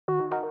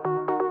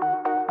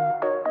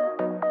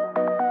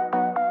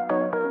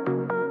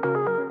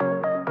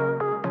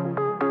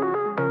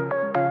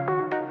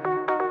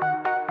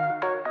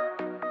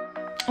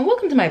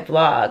to my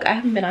vlog. I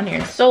haven't been on here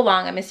in so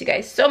long. I miss you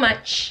guys so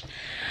much.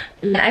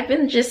 And I've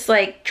been just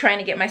like trying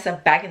to get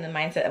myself back in the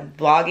mindset of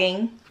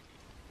vlogging.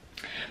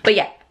 But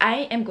yeah,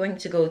 I am going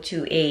to go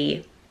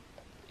to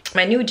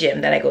my new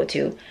gym that I go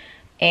to,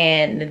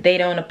 and they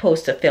don't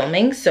oppose to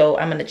filming, so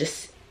I'm gonna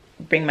just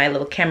bring my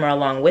little camera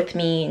along with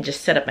me and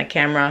just set up my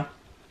camera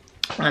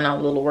on all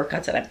the little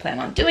workouts that I plan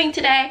on doing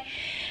today.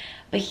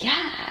 But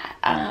yeah,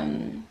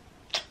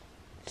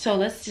 so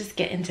let's just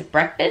get into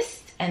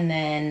breakfast and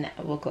then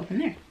we'll go from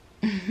there.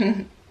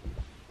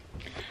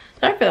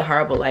 Sorry for the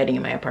horrible lighting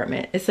in my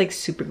apartment. It's like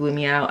super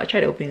gloomy out. I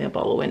tried opening up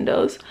all the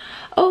windows.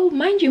 Oh,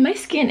 mind you, my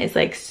skin is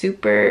like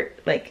super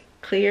like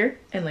clear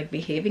and like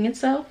behaving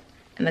itself.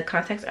 And the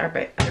contacts are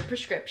by under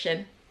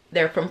prescription.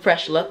 They're from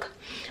Fresh Look.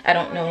 I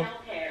don't know.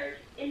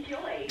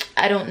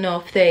 I don't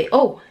know if they,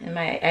 oh, and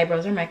my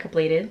eyebrows are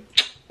microbladed.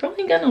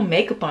 Probably ain't got no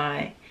makeup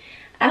on.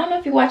 I don't know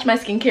if you watched my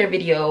skincare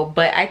video,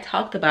 but I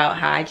talked about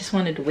how I just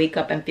wanted to wake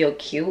up and feel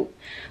cute.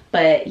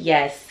 But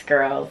yes,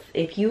 girls,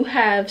 if you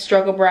have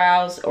struggle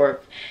brows,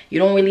 or you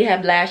don't really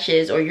have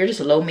lashes, or you're just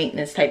a low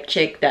maintenance type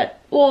chick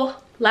that,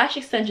 well, lash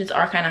extensions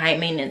are kind of high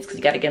maintenance because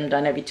you got to get them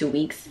done every 2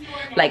 weeks,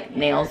 like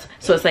nails.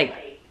 So it's like,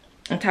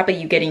 on top of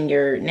you getting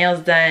your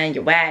nails done,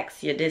 your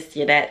wax, your this,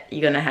 your that,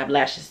 you're gonna have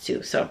lashes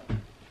too. So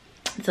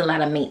it's a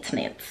lot of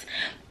maintenance,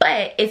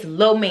 but it's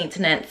low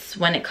maintenance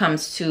when it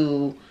comes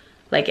to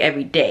like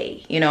every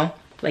day, you know,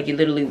 like you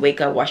literally wake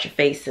up, wash your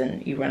face,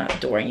 and you run out the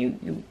door and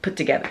you put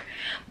together.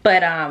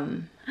 But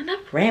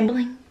enough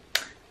rambling.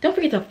 Don't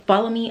forget to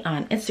follow me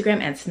on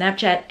Instagram and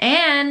Snapchat,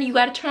 and you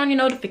got to turn on your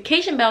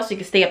notification bell so you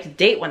can stay up to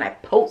date when I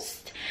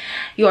post.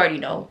 You already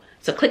know,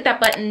 so click that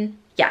button.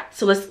 Yeah,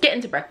 so let's get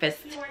into breakfast.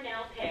 You are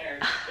now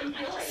paired.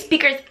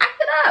 Speakers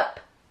acted up.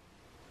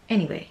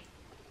 Anyway,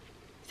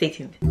 stay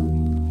tuned.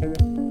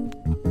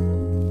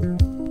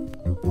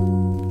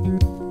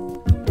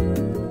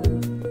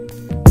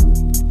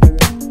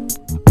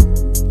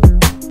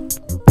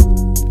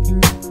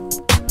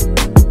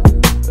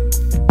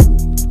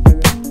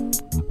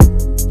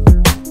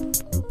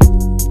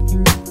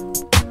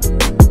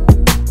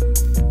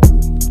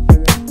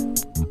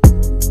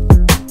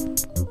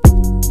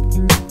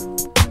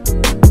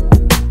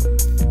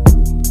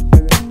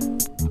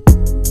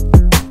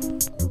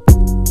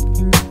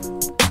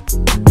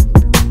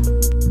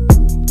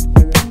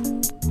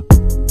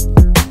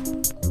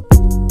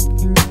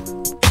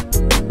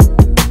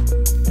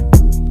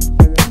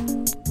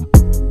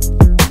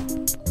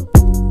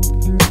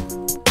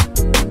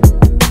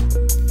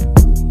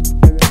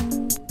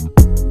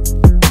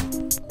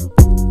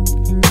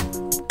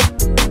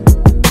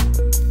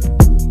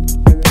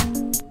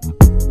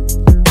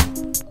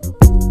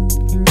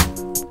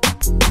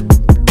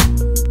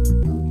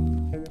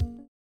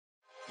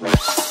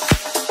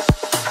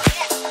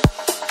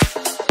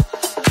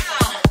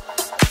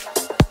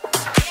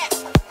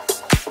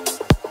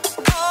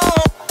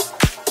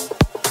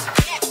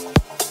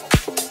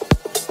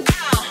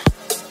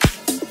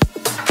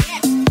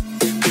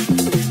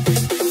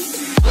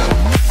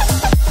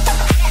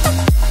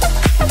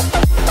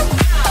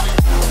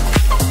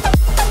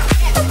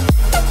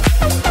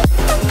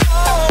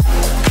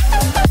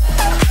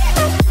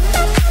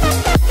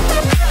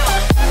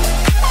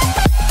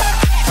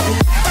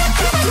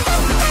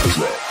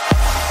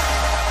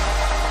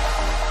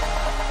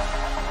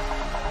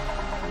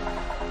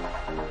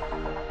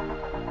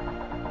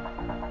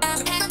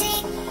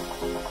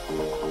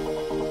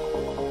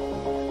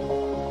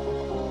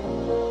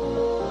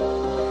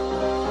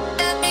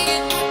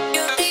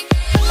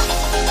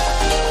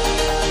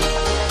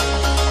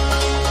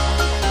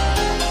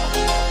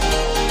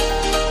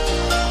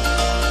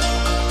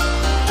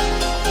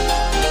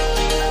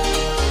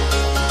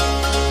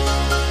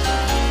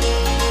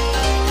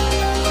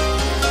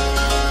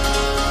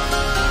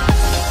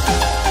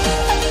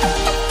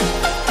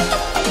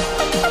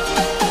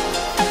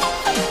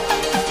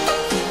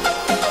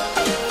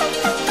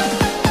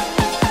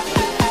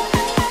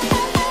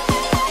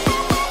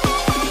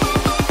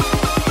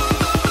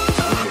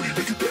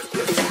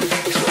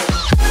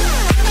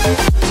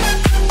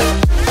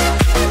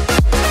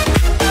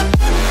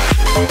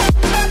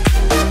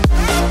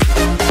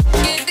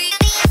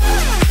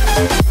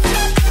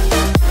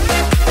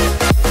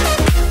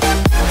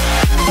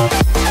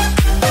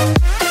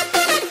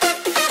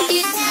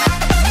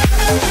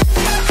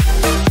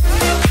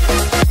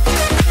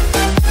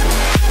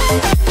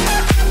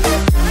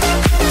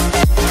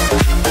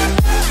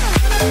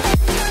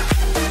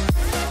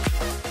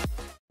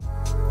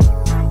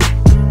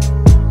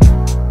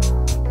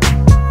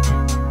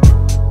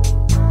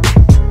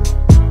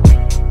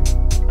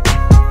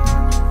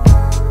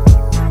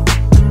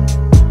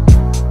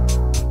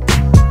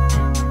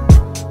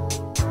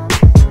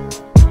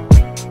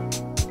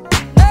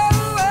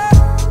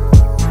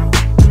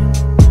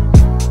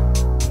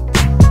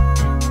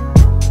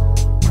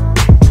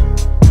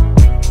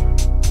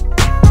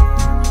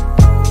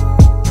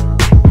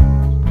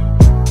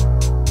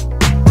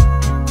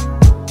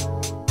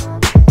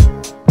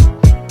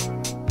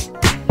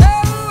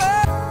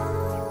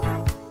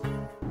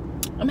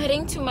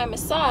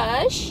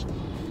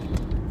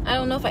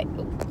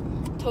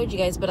 told you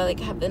guys, but I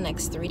like have the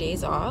next 3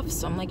 days off,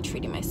 so I'm like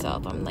treating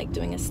myself. I'm like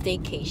doing a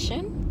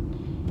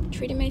staycation,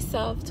 treating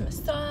myself to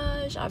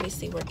massage,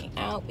 obviously working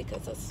out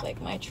because that's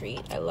like my treat.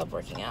 I love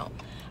working out.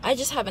 I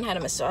just haven't had a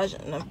massage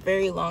in a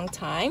very long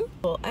time.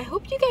 Well, I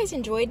hope you guys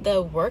enjoyed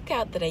the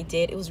workout that I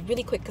did. It was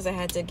really quick because I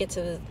had to get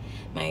to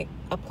my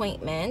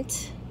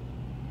appointment.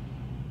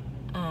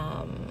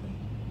 I'm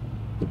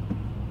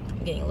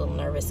getting a little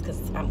nervous because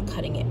I'm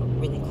cutting it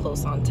really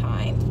close on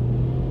time.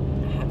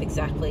 I have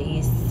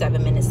exactly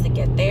 7 minutes to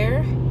get there,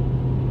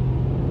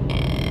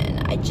 and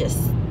I just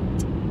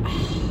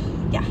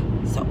yeah,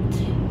 so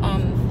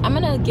I'm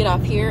gonna get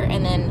off here,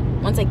 and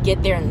then once I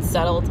get there and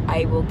settled,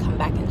 I will come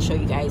back and show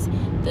you guys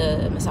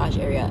the massage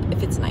area,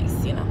 if it's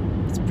nice, you know,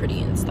 it's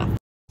pretty and stuff.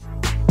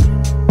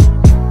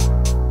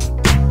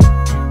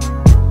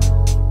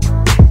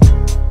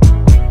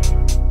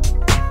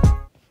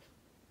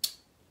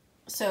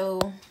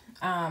 So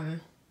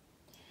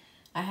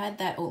I had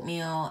that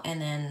oatmeal and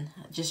then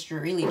just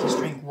really just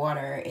drink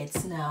water.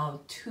 It's now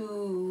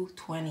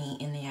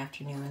 2:20 in the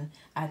afternoon.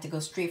 I had to go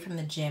straight from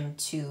the gym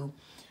to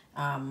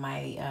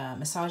my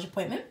massage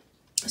appointment.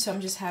 So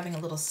I'm just having a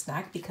little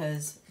snack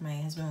because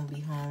my husband will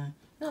be home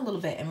in a little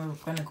bit and we're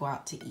going to go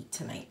out to eat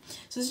tonight.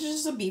 So this is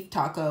just a beef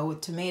taco with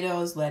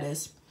tomatoes,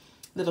 lettuce,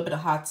 a little bit of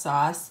hot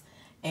sauce,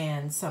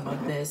 and some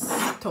of this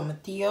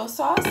tomatillo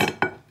sauce.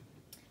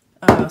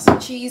 Some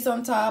cheese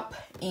on top,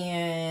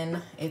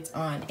 and it's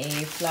on a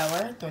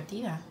flour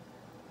tortilla.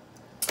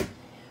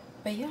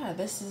 But yeah,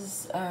 this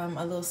is a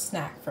little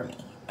snack for me.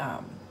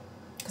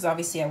 Because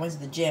obviously I went to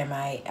the gym,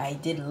 I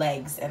did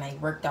legs and I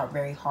worked out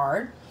very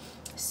hard.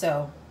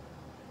 So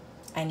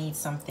I need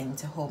something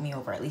to hold me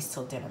over at least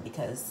till dinner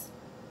because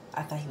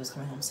I thought he was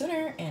coming home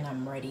sooner and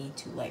I'm ready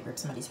to like rip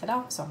somebody's head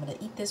off. So I'm gonna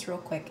eat this real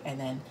quick and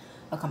then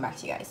I'll come back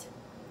to you guys.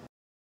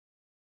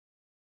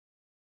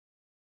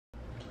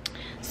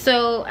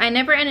 So I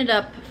never ended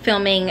up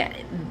filming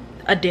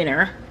a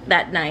dinner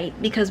that night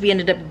because we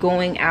ended up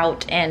going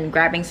out and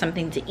grabbing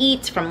something to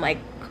eat from like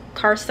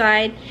car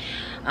side.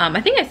 I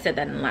think I said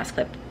that in the last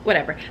clip,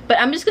 whatever. But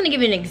I'm just gonna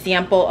give you an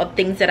example of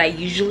things that I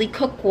usually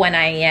cook when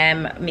I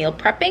am meal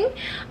prepping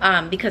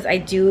because I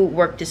do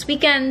work this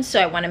weekend,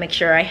 so I wanna make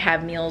sure I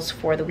have meals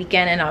for the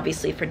weekend and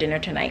obviously for dinner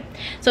tonight.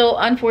 So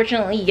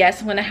unfortunately,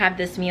 yes, I'm gonna have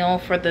this meal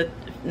for the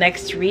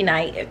next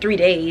 3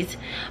 days,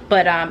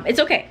 but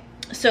it's okay.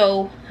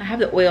 So I have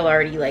the oil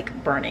already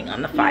like burning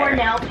on the fire. You are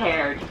now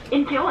paired.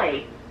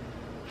 Enjoy.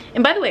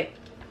 And by the way,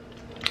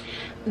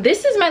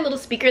 this is my little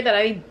speaker that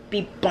I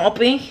be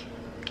bumping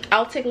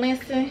out to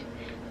Lansing.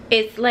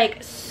 It's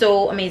like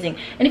so amazing.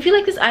 And if you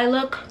like this eye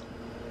look,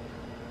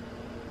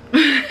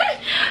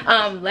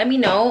 let me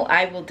know.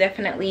 I will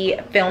definitely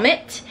film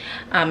it.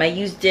 I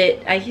used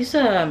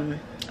a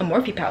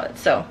Morphe palette,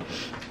 so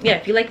yeah,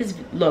 if you like this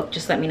look,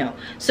 just let me know.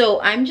 So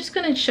I'm just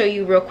gonna show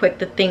you real quick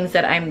the things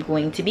that I'm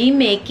going to be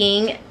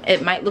making.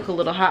 It might look a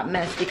little hot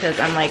mess because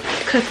I'm like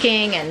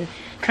cooking and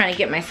trying to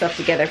get myself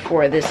together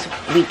for this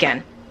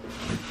weekend.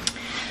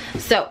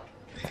 So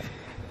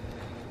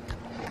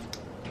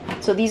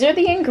these are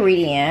the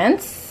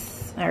ingredients.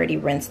 I already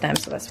rinsed them,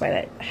 so that's why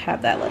I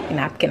have that like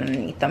napkin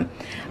underneath them.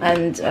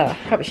 And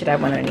probably should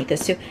have one underneath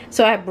this too.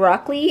 So I have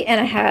broccoli and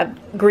I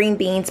have green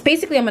beans.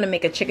 Basically, I'm gonna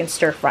make a chicken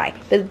stir fry.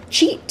 The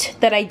cheat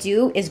that I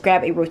do is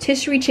grab a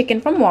rotisserie chicken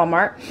from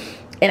Walmart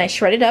and I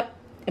shred it up.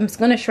 I'm just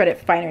gonna shred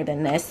it finer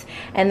than this.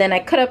 And then I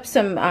cut up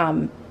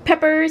some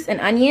peppers and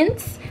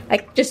onions. I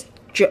just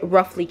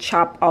roughly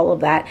chop all of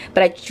that,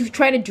 but I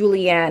try to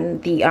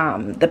julienne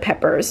the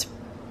peppers.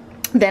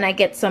 Then I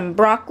get some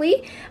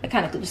broccoli. I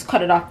kind of just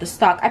cut it off the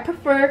stalk. I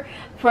prefer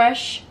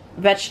fresh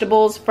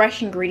vegetables,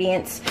 fresh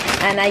ingredients,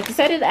 and I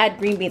decided to add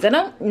green beans. I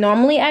don't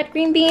normally add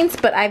green beans,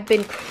 but I've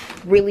been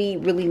really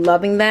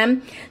loving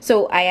them,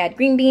 so I add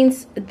green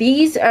beans.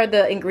 These are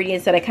the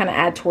ingredients that I kind of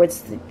add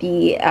towards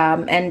the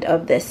end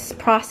of this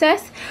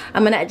process.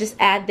 I'm gonna just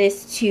add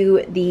this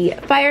to the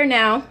fire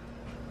now.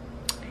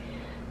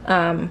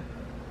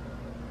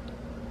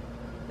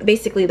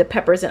 Basically the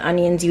peppers and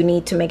onions, you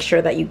need to make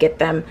sure that you get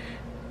them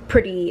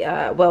pretty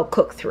well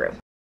cooked through.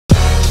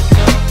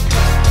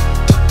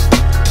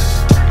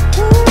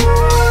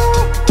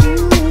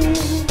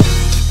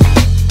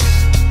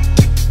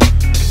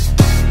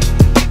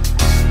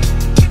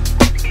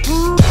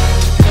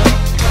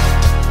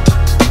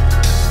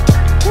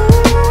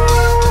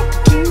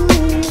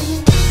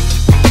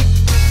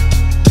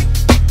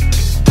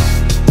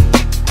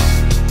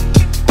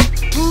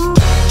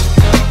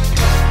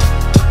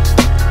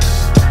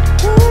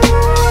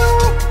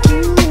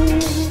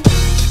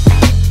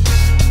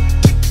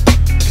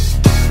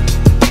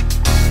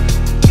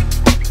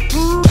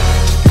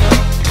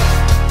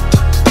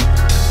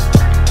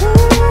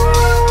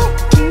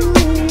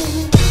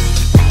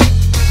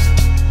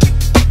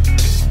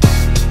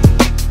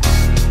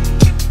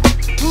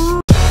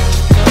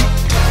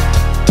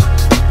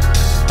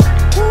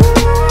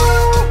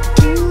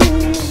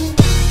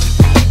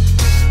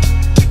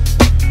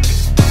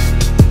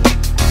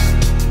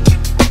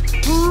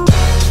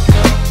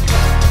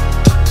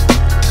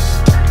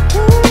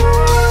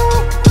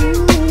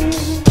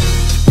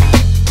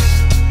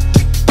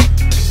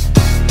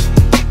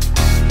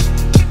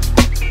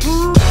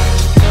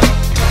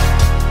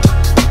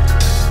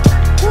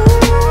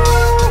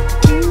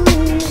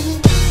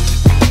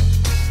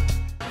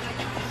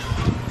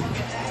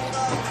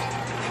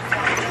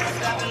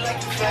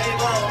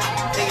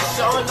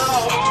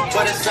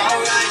 But it's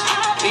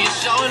alright. You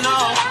showing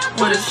off,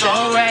 but it's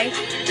alright.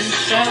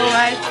 It's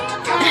alright.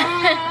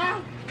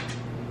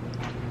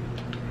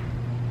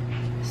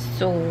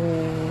 So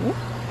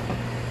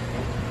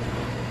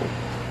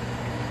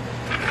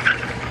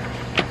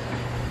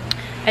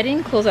I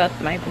didn't close out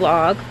my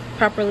vlog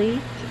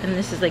properly, and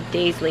this is like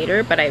days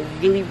later, but I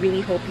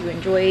really hope you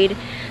enjoyed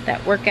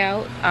that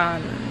workout.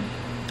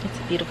 It's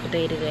a beautiful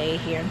day today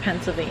here in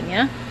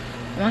Pennsylvania.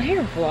 I'm out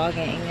here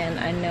vlogging, and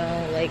I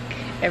know like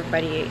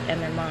everybody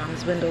and their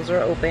mom's windows are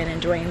open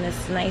enjoying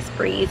this nice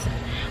breeze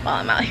while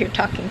I'm out here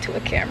talking to a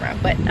camera,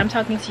 but I'm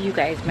talking to you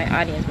guys, my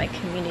audience, my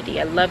community.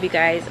 I love you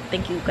guys.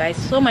 Thank you guys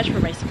so much for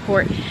my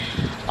support,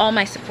 all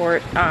my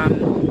support,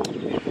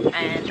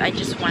 and I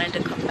just wanted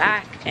to come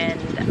back and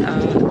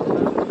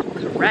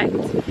correct,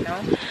 you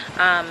know.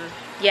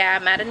 Yeah,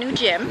 I'm at a new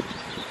gym.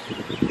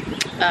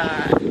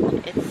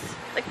 It's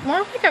like more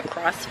like a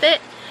CrossFit.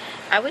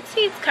 I would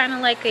say it's kind of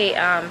like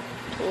a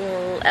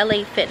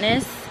LA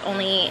Fitness,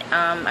 only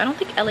I don't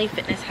think LA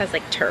Fitness has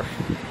like turf.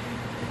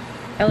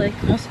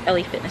 Most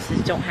LA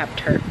Fitnesses don't have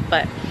turf,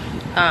 but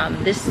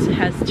this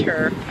has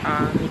turf.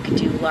 You could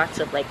do lots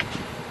of like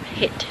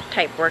HIIT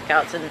type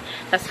workouts, and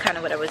that's kind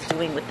of what I was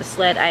doing with the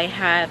sled. I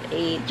have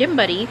a gym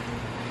buddy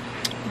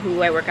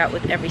who I work out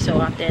with every so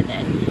often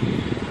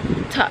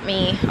and taught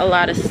me a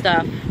lot of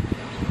stuff.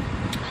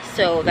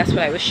 So that's what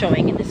I was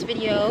showing in this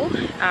video.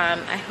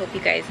 I hope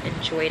you guys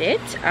enjoyed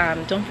it.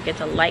 Don't forget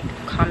to like,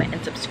 comment,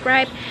 and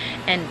subscribe.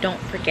 And don't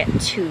forget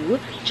to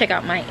check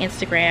out my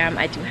Instagram.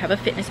 I do have a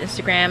fitness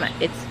Instagram.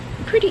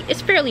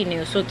 It's fairly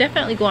new, so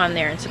definitely go on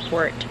there and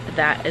support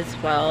that as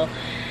well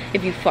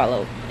if you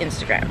follow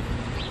Instagram.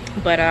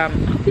 But I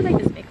hope you like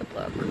this makeup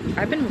look.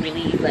 I've been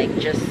really like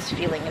just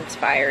feeling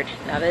inspired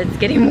now that it's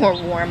getting more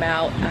warm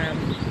out.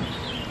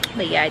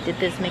 But yeah, I did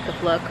this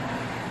makeup look.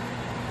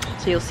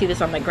 So you'll see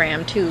this on my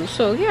gram too.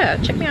 So yeah,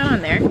 check me out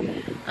on there.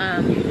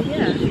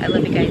 Yeah, I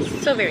love you guys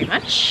so very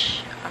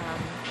much.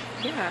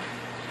 Yeah.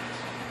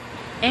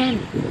 And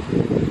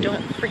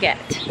don't forget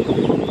that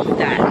you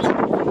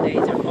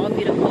guys are all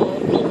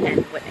beautiful,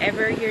 and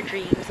whatever your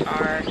dreams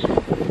are,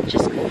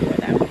 just go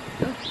for them.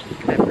 Oh,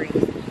 that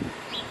breeze.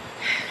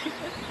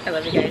 I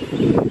love you guys.